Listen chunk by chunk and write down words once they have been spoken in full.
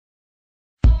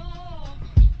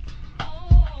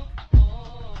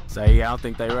Say, yeah, I don't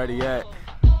think they ready yet.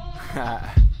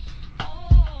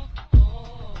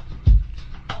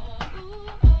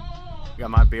 Got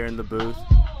my beer in the booth.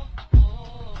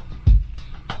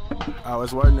 I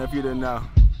was wondering if you didn't know.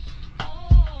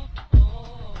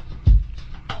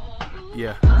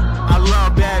 Yeah. I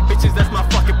love bad bitches, that's my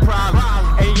fucking problem.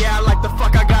 And yeah, I like the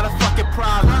fuck, I got a fucking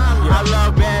problem. I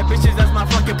love bad bitches, that's my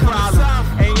fucking problem.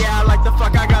 And yeah, I like the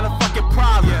fuck, I got a fucking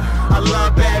problem. I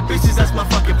love bad bitches, that's my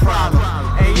fucking problem.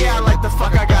 And yeah, I like the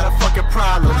fuck, I got a fucking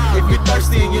problem. If you're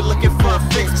thirsty and you're looking for a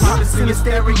fix, pop this in your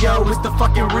stereo, it's the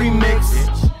fucking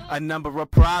remix. A number of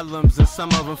problems and some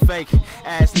of them fake.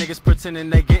 Ass niggas pretending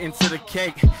they get into the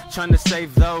cake, trying to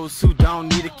save those who don't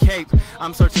need a cape.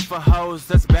 I'm searching for hoes,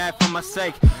 that's bad for my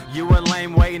sake. You a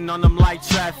lame waiting on them like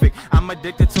traffic. I'm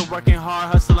addicted to working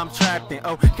hard, hustle, I'm trapped in.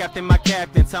 Oh, captain, my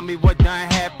captain, tell me what done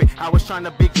happened. I was trying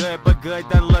to be good, but good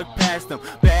done look past them.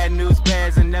 Bad news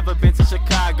bears and never been to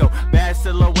Chicago. Bad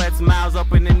silhouettes, mouths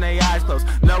open and they eyes closed.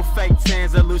 No fake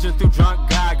tans, illusion through drunk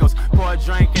goggles. Pour a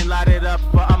drink and light it up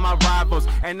for all my rivals.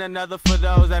 And another for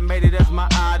those that made it as my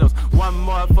idols. One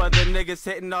more for the niggas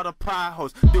hitting all the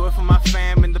potholes. Do it for my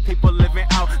fam and the people living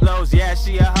outlaws. Yeah,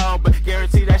 she a hoe, but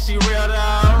guarantee that she real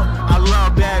though. I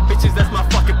love bad bitches, that's my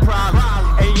fucking problem.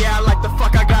 And yeah, I like the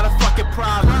fuck, I got a fucking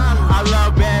problem. I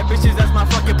love bad bitches, that's my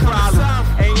fucking problem.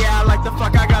 And yeah, I like the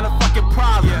fuck, I got a fucking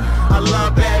problem. I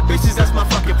love bad bitches, that's my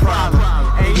fucking problem.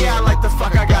 And yeah, I like the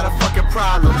fuck, I got a fucking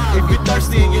problem. If you're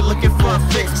thirsty and you're looking for a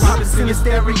fix, pop this in your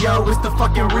stereo, it's the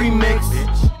fucking remix.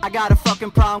 I got a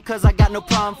fucking problem, cause I got no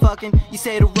problem fucking. You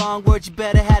say the wrong words, you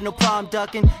better have no problem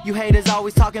ducking. You haters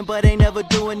always talking, but ain't never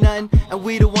doing nothing. And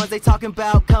we the ones they talking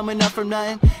about, coming up from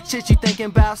nothing. Shit you thinking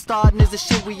about starting is the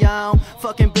shit we on.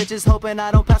 Fucking bitches hoping I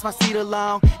don't pass my seat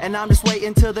along. And I'm just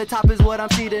waiting till the top is what I'm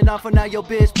seated on. For now, yo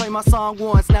bitch, play my song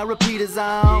once, now repeat is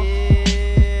on.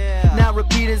 Now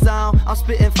repeat is on. I'm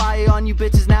spitting fire on you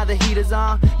bitches, now the heat is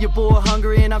on. Your boy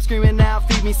hungry and I'm screaming out,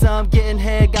 feed me some. Getting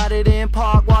head, got it in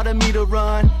park, water me to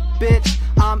run. Bitch,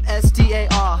 I'm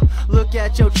STAR. Look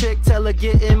at your chick, tell her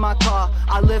get in my car.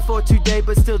 I live for today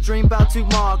but still dream about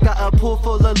tomorrow. Got a pool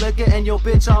full of liquor and your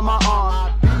bitch on my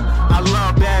arm. I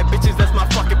love bad bitches, that's my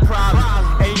fucking problem.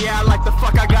 And yeah, I like the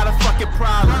fuck, I got a fucking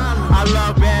problem. I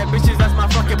love bad bitches, that's my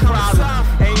fucking problem.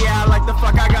 And yeah, I like the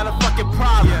fuck, I got a fucking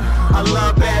problem. I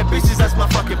love bad bitches, that's my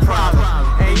fucking problem.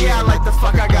 And yeah, I like the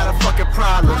fuck, I got a fucking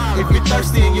problem. If you're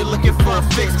thirsty and you're looking for a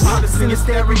fix, pop this in your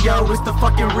stereo, it's the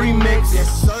fucking remix.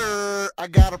 Yes sir, I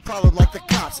got a problem like the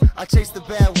cops. I chase the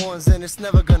bad ones and it's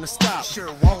never gonna stop.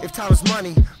 Sure won't. If time is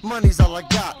money, money's all I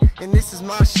got. And this is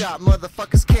my shot,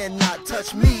 motherfuckers cannot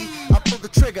touch me. I pull the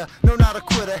trigger, no not a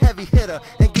quitter, heavy hitter,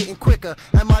 and getting quicker.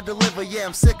 At my deliver, yeah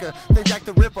I'm sicker than Jack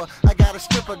the Ripper. I got a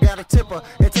stripper, got a tipper,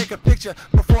 and take a picture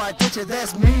before I ditch it.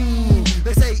 That's mean.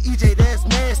 They say EJ, that's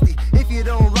nasty. If you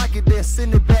don't like it, then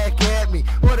send it back at me.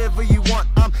 Whatever you want,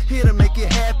 I'm here to make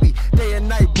it happy. Day and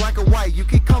night, black or white, you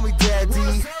can call me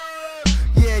daddy.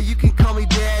 Yeah, you can call me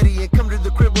daddy and come to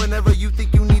the crib whenever you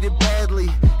think you need it badly.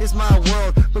 It's my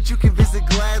world, but you can visit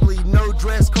gladly. No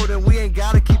dress code and we ain't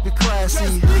gotta keep it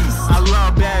classy. I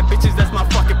love bad bitches, that's my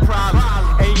fucking problem.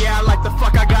 And yeah, I like the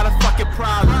fuck, I got a fucking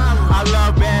problem. I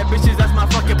love bad bitches, that's my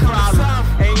fucking problem.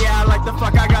 And yeah, I like the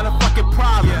fuck, I got a fucking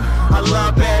problem. I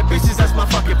love bad bitches, that's my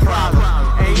fucking problem.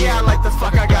 And yeah, I like the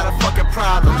fuck, I got a fucking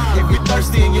problem. If you're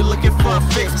thirsty and you're looking for a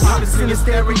fix, pop this in your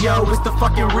stereo, it's the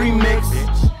fucking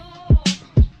remix.